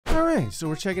Alright, so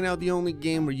we're checking out the only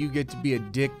game where you get to be a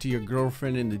dick to your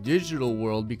girlfriend in the digital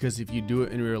world, because if you do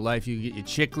it in real life, you get your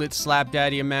chiclets slapped out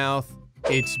of your mouth.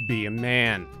 It's Be a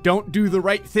Man. Don't do the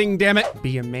right thing, damn it.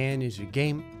 Be a Man is a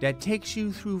game that takes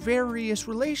you through various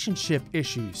relationship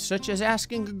issues, such as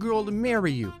asking a girl to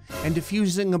marry you and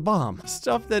defusing a bomb.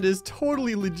 Stuff that is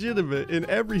totally legitimate in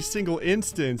every single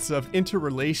instance of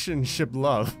interrelationship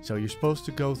love. So you're supposed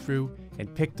to go through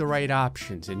and pick the right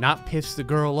options and not piss the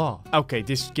girl off. Okay,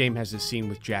 this game has a scene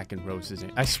with Jack and Rose in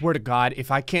it. I swear to God, if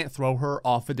I can't throw her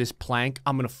off of this plank,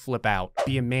 I'm gonna flip out.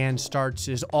 Be a Man starts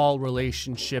as all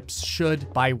relationships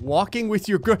should by walking with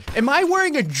your girl. Am I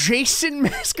wearing a Jason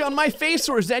mask on my face,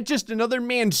 or is that just another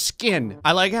man's skin?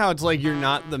 I like how it's like you're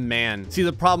not the man. See,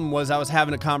 the problem was I was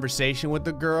having a conversation with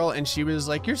the girl and she was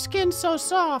like, your skin's so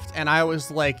soft. And I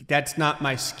was like, that's not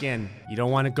my skin. You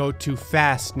don't want to go too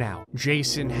fast now.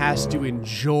 Jason has to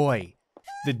enjoy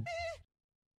the...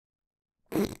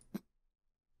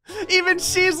 Even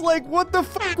she's like, what the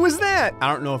fuck was that?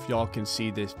 I don't know if y'all can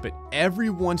see this, but every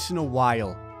once in a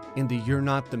while in the You're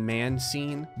Not the Man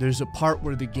scene, there's a part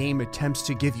where the game attempts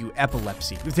to give you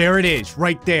epilepsy. There it is,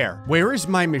 right there. Where is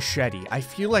my machete? I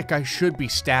feel like I should be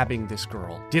stabbing this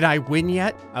girl. Did I win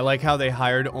yet? I like how they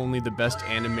hired only the best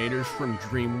animators from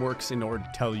DreamWorks in order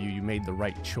to tell you you made the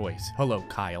right choice. Hello,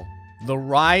 Kyle. The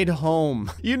ride home.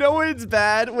 You know it's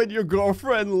bad when your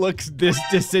girlfriend looks this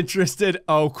disinterested?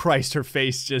 Oh Christ, her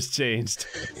face just changed.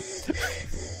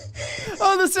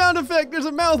 Oh, the sound effect. There's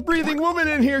a mouth-breathing woman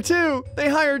in here too. They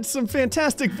hired some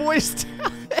fantastic voice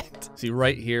talent. See,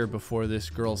 right here before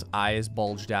this girl's eyes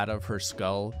bulged out of her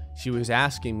skull, she was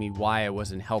asking me why I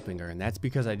wasn't helping her, and that's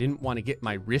because I didn't want to get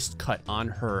my wrist cut on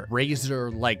her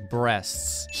razor-like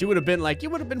breasts. She would have been like, you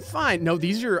would have been fine. No,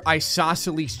 these are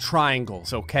isosceles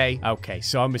triangles, okay? Okay,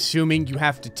 so I'm assuming you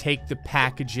have to take the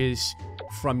packages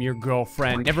from your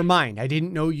girlfriend. Never mind, I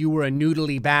didn't know you were a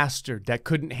noodly bastard that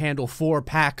couldn't handle 4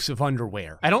 packs of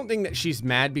underwear. I don't think that she's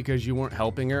mad because you weren't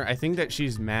helping her. I think that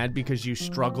she's mad because you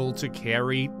struggled to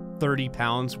carry 30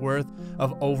 pounds worth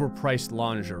of overpriced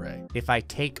lingerie. If I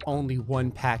take only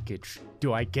 1 package,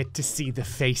 do I get to see the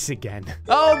face again?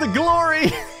 Oh, the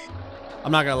glory!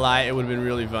 I'm not gonna lie, it would have been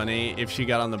really funny if she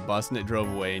got on the bus and it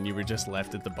drove away and you were just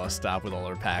left at the bus stop with all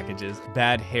her packages.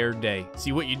 Bad hair day.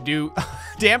 See what you do?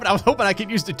 Damn it, I was hoping I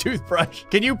could use the toothbrush.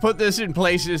 Can you put this in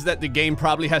places that the game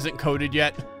probably hasn't coded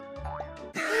yet?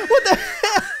 What the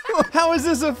hell? How is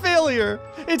this a failure?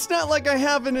 It's not like I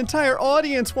have an entire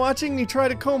audience watching me try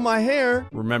to comb my hair.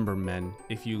 Remember, men,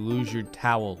 if you lose your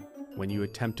towel when you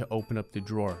attempt to open up the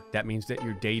drawer, that means that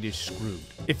your date is screwed.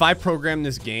 If I programmed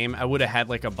this game, I would have had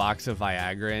like a box of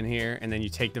Viagra in here, and then you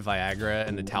take the Viagra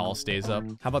and the towel stays up.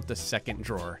 How about the second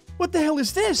drawer? What the hell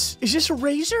is this? Is this a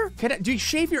razor? Do you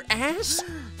shave your ass?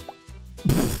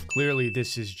 Clearly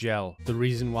this is gel. The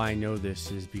reason why I know this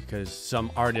is because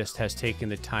some artist has taken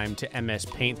the time to MS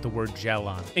Paint the word gel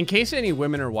on. In case any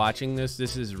women are watching this,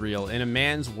 this is real. In a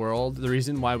man's world, the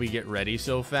reason why we get ready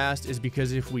so fast is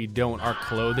because if we don't, our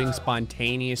clothing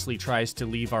spontaneously tries to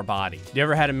leave our body. You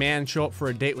ever had a man show up for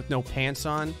a date with no pants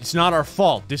on? It's not our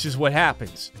fault. This is what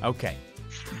happens. Okay.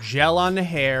 Gel on the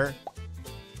hair.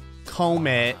 Comb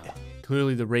it.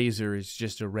 Clearly the razor is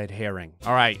just a red herring.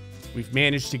 All right, we've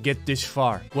managed to get this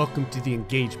far. Welcome to the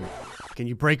engagement. Can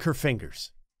you break her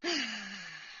fingers?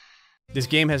 This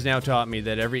game has now taught me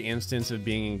that every instance of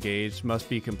being engaged must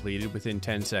be completed within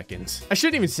 10 seconds. I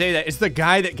shouldn't even say that. It's the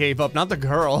guy that gave up, not the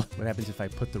girl. What happens if I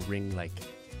put the ring, like,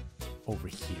 over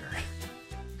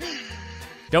here?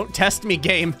 Don't test me,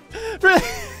 game. Really?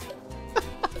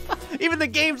 Even the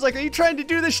game's like, are you trying to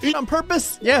do this shit on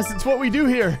purpose? Yes, it's what we do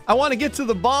here. I want to get to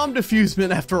the bomb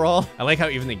diffusement after all. I like how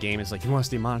even the game is like, you want to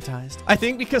stay monetized? I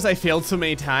think because I failed so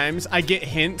many times, I get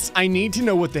hints. I need to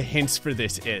know what the hints for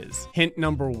this is. Hint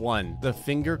number 1, the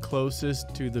finger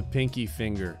closest to the pinky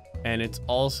finger. And it's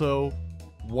also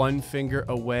 1 finger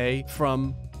away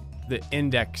from the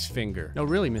index finger. No,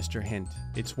 really, Mr. Hint.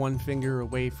 It's 1 finger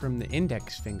away from the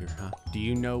index finger, huh? Do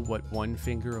you know what 1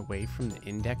 finger away from the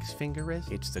index finger is?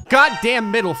 It's the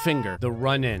goddamn middle finger. The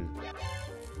run-in.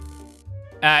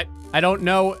 I don't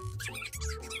know.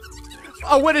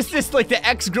 Oh, what is this? Like the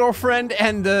ex-girlfriend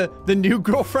and the new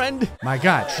girlfriend? My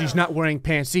God, she's not wearing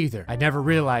pants either. I never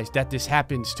realized that this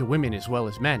happens to women as well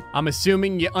as men. I'm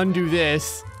assuming you undo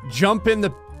this, jump in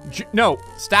the... No,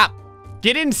 stop.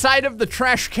 Get inside of the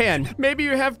trash can. Maybe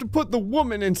you have to put the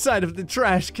woman inside of the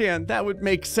trash can. That would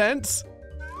make sense.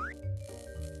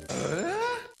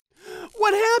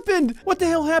 What happened? What the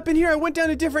hell happened here? I went down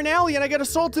a different alley and I got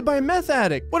assaulted by a meth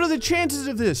addict. What are the chances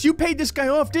of this? You paid this guy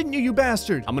off, didn't you, you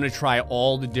bastard? I'm gonna try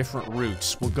all the different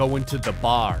routes. We'll go into the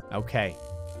bar. Okay.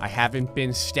 I haven't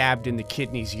been stabbed in the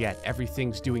kidneys yet.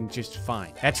 Everything's doing just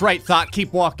fine. That's right, Thought.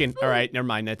 Keep walking. All right, never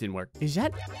mind. That didn't work. Is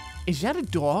that a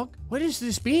dog? What is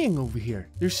this being over here?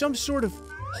 There's some sort of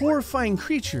horrifying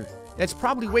creature that's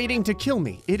probably waiting to kill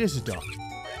me. It is a dog.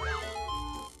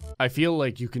 I feel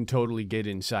like you can totally get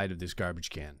inside of this garbage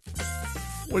can.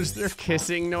 Was there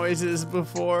kissing noises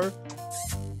before?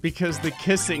 Because the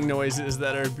kissing noises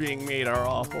that are being made are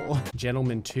awful.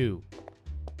 Gentleman 2,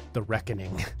 The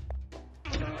Reckoning.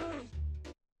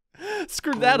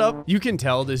 Screwed that up. You can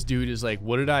tell this dude is like,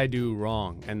 what did I do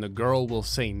wrong? And the girl will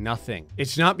say nothing.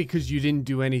 It's not because you didn't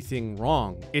do anything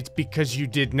wrong. It's because you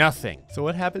did nothing. So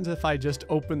what happens if I just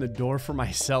open the door for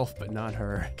myself, but not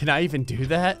her? Can I even do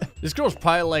that? This girl's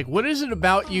probably like, what is it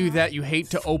about you that you hate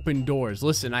to open doors?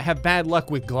 Listen, I have bad luck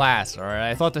with glass, all right?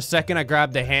 I thought the second I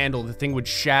grabbed the handle, the thing would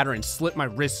shatter and slit my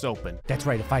wrists open. That's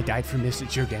right, if I died from this,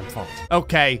 it's your damn fault.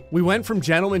 Okay, we went from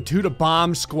Gentleman 2 to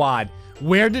Bomb Squad.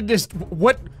 Where did this,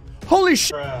 what? Holy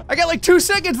shit, I got like 2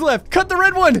 seconds left. Cut the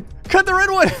red one, cut the red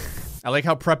one. I like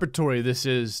how preparatory this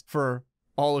is for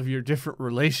all of your different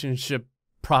relationship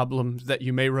problems that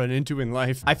you may run into in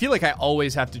life. I feel like I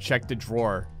always have to check the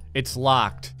drawer. It's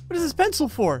locked. What is this pencil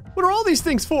for? What are all these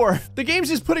things for? The game's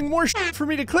just putting more shit for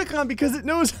me to click on because it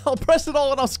knows I'll press it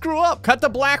all and I'll screw up. Cut the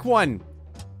black one.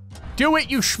 Do it,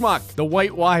 you schmuck. The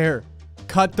white wire.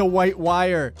 Cut the white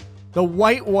wire. The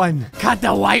white one. Cut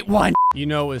the white one. You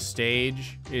know a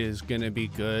stage is gonna be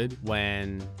good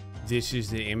when this is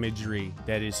the imagery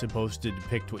that is supposed to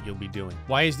depict what you'll be doing.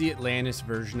 Why is the Atlantis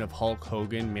version of Hulk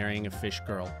Hogan marrying a fish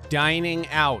girl? Dining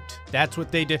out. That's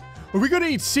what they did. Are we gonna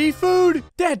eat seafood?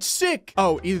 That's sick.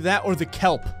 Oh, either that or the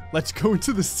kelp. Let's go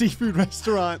into the seafood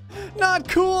restaurant. Not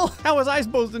cool. How was I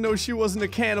supposed to know she wasn't a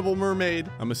cannibal mermaid?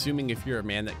 I'm assuming if you're a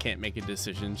man that can't make a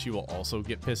decision, she will also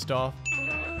get pissed off.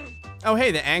 Oh,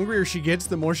 hey, the angrier she gets,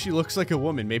 the more she looks like a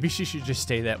woman. Maybe she should just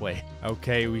stay that way.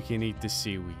 Okay, we can eat the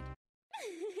seaweed.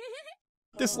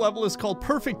 This level is called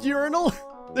Perfect Urinal.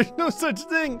 There's no such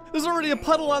thing. There's already a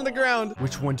puddle on the ground.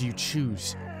 Which one do you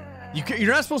choose?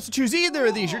 You're not supposed to choose either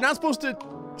of these. You're not supposed to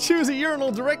choose a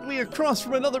urinal directly across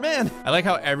from another man. I like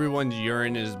how everyone's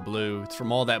urine is blue. It's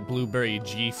from all that blueberry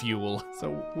G fuel.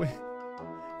 So,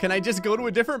 can I just go to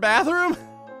a different bathroom?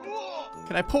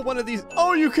 Can I pull one of these?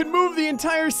 Oh, you can move the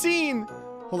entire scene.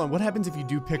 Hold on, what happens if you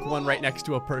do pick one right next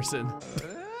to a person?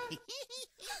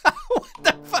 What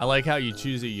the fuck? I like how you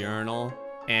choose a urinal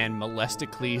and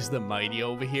Molesticles the Mighty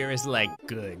over here is like,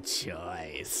 good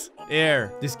choice.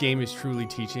 There, this game is truly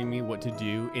teaching me what to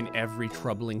do in every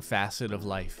troubling facet of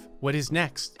life. What is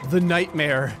next? The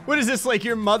nightmare. What is this, like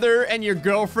your mother and your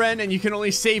girlfriend and you can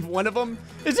only save one of them?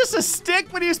 Is this a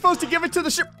stick? When are you supposed to give it to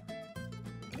the ship?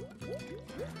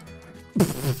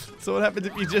 So what happens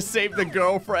if you just save the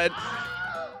girlfriend?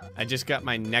 I just got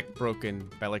my neck broken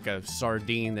by like a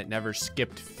sardine that never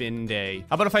skipped fin day.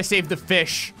 How about if I save the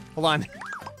fish? Hold on.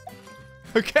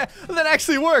 Okay, that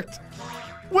actually worked.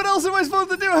 What else am I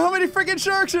supposed to do? How many freaking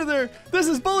sharks are there? This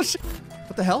is bullshit.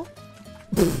 What the hell?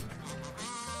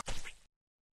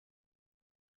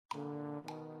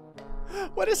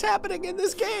 What is happening in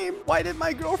this game? Why did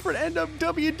my girlfriend end up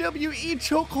WWE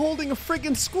choke holding a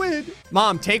friggin' squid?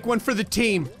 Mom, take one for the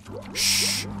team.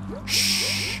 Shh,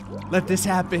 shh, let this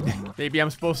happen. Maybe I'm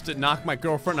supposed to knock my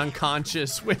girlfriend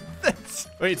unconscious with this.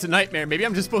 Wait, it's a nightmare. Maybe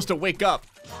I'm just supposed to wake up.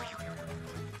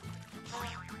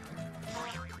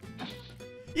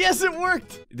 Yes, it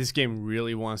worked. This game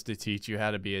really wants to teach you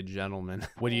how to be a gentleman.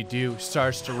 What do?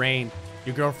 Starts to rain.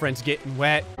 Your girlfriend's getting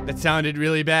wet. That sounded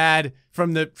really bad.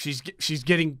 From the, she's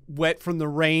getting wet from the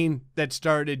rain that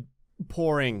started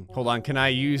pouring. Hold on, can I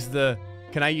use,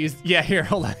 yeah, here,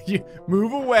 hold on. You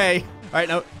move away. All right,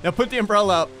 now put the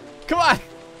umbrella up. Come on,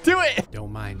 do it.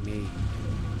 Don't mind me,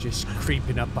 just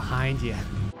creeping up behind you.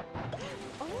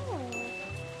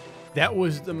 That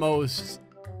was the most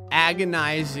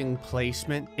agonizing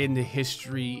placement in the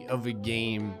history of a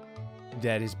game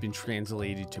that has been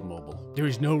translated to mobile. There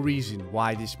is no reason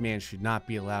why this man should not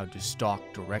be allowed to stalk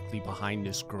directly behind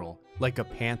this girl like a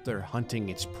panther hunting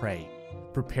its prey,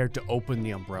 prepared to open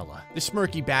the umbrella. The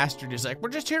smirky bastard is like, we're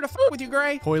just here to f with you,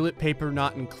 Gray. Toilet paper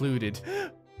not included.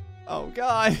 Oh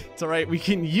God, it's all right, we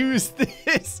can use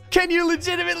this. Can you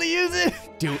legitimately use it?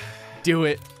 Do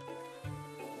it.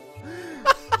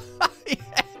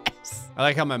 I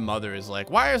like how my mother is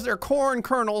like, why is there corn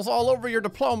kernels all over your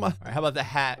diploma? All right, how about the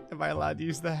hat? Am I allowed to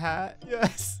use the hat?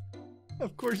 Yes.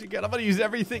 Of course you can. I'm gonna use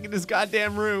everything in this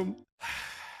goddamn room.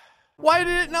 Why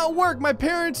did it not work? My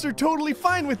parents are totally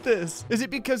fine with this. Is it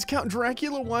because Count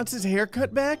Dracula wants his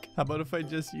haircut back? How about if I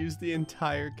just use the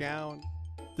entire gown?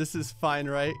 This is fine,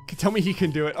 right? Tell me he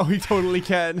can do it. Oh, he totally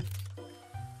can.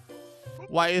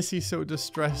 Why is he so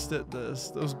distressed at this?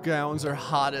 Those gowns are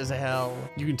hot as hell.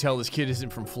 You can tell this kid isn't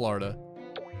from Florida.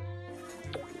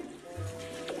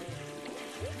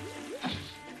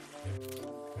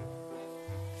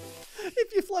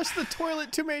 If you flush the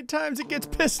toilet too many times, it gets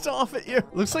pissed off at you.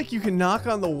 Looks like you can knock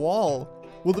on the wall.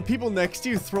 Will the people next to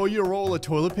you throw you a roll of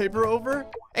toilet paper over?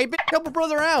 Hey, help a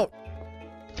brother out.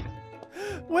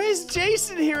 Why is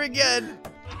Jason here again?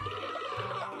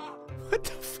 What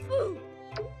the fuck?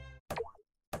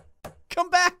 Come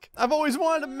back. I've always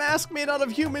wanted a mask made out of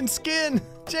human skin.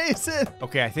 Jason.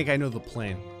 Okay, I think I know the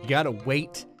plan. You gotta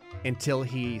wait until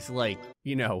he's like,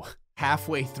 you know,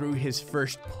 halfway through his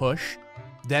first push.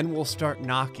 Then we'll start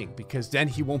knocking, because then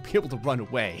he won't be able to run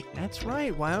away. That's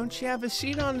right. Why don't you have a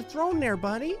seat on the throne there,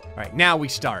 buddy? All right, now we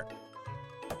start.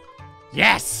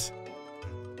 Yes!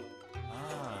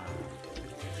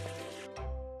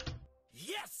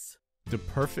 Yes! The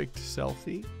perfect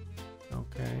selfie.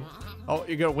 Okay. Oh,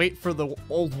 you're gonna wait for the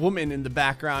old woman in the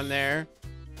background there.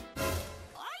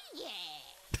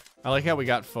 I like how we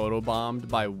got photobombed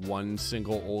by one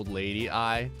single old lady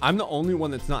eye. I'm the only one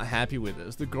that's not happy with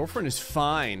this. The girlfriend is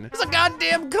fine. There's a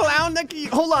goddamn clown that can...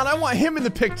 Hold on, I want him in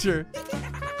the picture.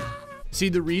 See,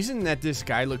 the reason that this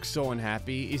guy looks so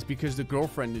unhappy is because the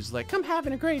girlfriend is like, I'm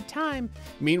having a great time.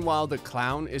 Meanwhile, the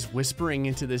clown is whispering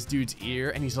into this dude's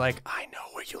ear and he's like, I know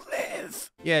where you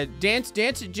live. Yeah, dance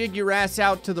and jig your ass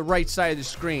out to the right side of the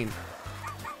screen.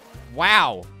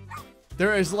 Wow.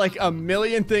 There is like a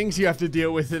million things you have to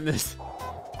deal with in this.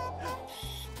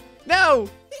 No!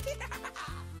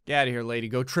 Get out of here, lady.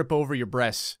 Go trip over your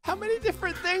breasts. How many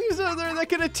different things are there that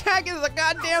can attack as a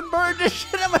goddamn bird?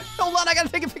 Hold on, I gotta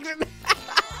take a picture.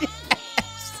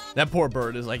 Yes. That poor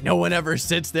bird is like, no one ever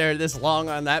sits there this long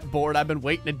on that board. I've been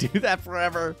waiting to do that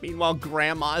forever. Meanwhile,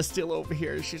 grandma is still over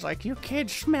here. She's like, your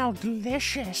kids smell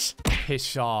delicious.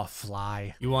 Piss off,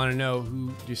 fly. You wanna know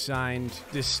who designed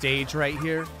this stage right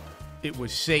here? It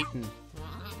was Satan.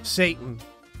 Satan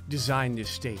designed this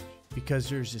stage because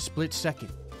there's a split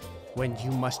second when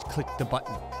you must click the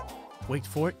button. Wait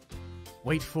for it.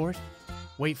 Wait for it.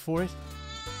 Wait for it.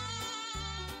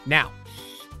 Now.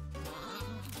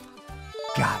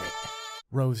 Got it.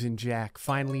 Rose and Jack,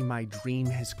 finally my dream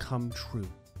has come true.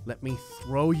 Let me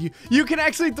throw you. You can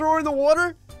actually throw her in the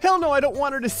water? Hell no, I don't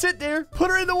want her to sit there.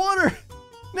 Put her in the water.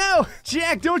 No,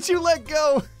 Jack, don't you let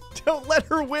go. Don't let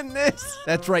her win this.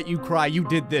 That's right, you cry. You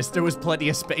did this. There was plenty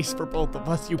of space for both of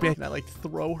us. You bet. Can I like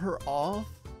throw her off?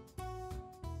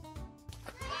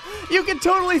 You can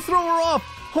totally throw her off.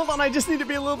 Hold on, I just need to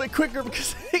be a little bit quicker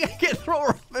because I think I can throw her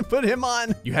off and put him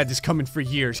on. You had this coming for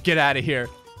years. Get out of here.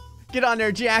 Get on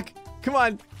there, Jack. Come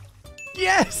on.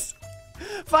 Yes.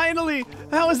 Finally!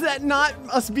 How is that not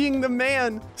us being the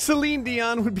man? Celine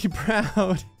Dion would be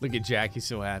proud. Look at Jack, he's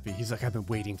so happy. He's like, I've been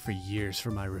waiting for years for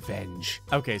my revenge.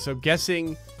 Okay, so I'm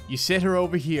guessing you sit her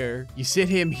over here, you sit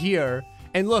him here,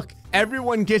 and look,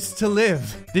 everyone gets to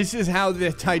live. This is how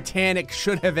the Titanic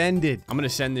should have ended. I'm gonna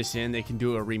send this in. They can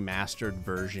do a remastered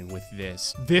version with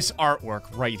this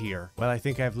artwork right here. Well, I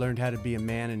think I've learned how to be a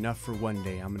man enough for one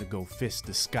day. I'm gonna go fist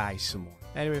the sky some more.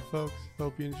 Anyway, folks,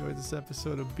 hope you enjoyed this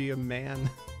episode of Be a Man.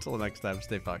 Until next time,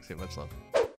 stay foxy. Much love.